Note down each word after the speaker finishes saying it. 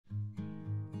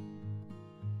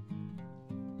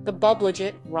The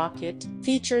BubbleJet Rocket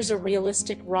features a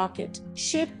realistic rocket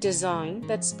ship design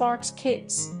that sparks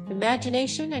kids'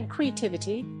 imagination and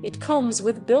creativity. It comes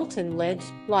with built-in LED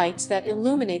lights that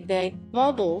illuminate the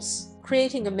bubbles,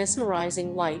 creating a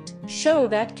mesmerizing light show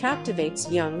that captivates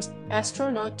young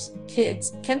astronauts.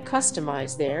 Kids can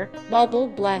customize their bubble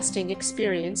blasting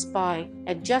experience by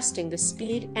adjusting the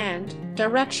speed and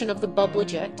direction of the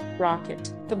BubbleJet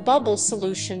Rocket. The bubble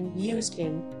solution used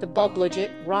in the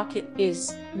BubbleJet Rocket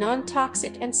is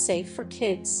non-toxic and safe for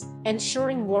kids,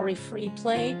 ensuring worry-free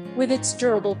play. With its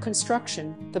durable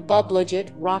construction, the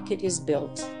BubbleJet Rocket is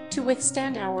built to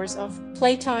withstand hours of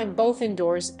playtime both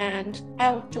indoors and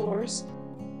outdoors.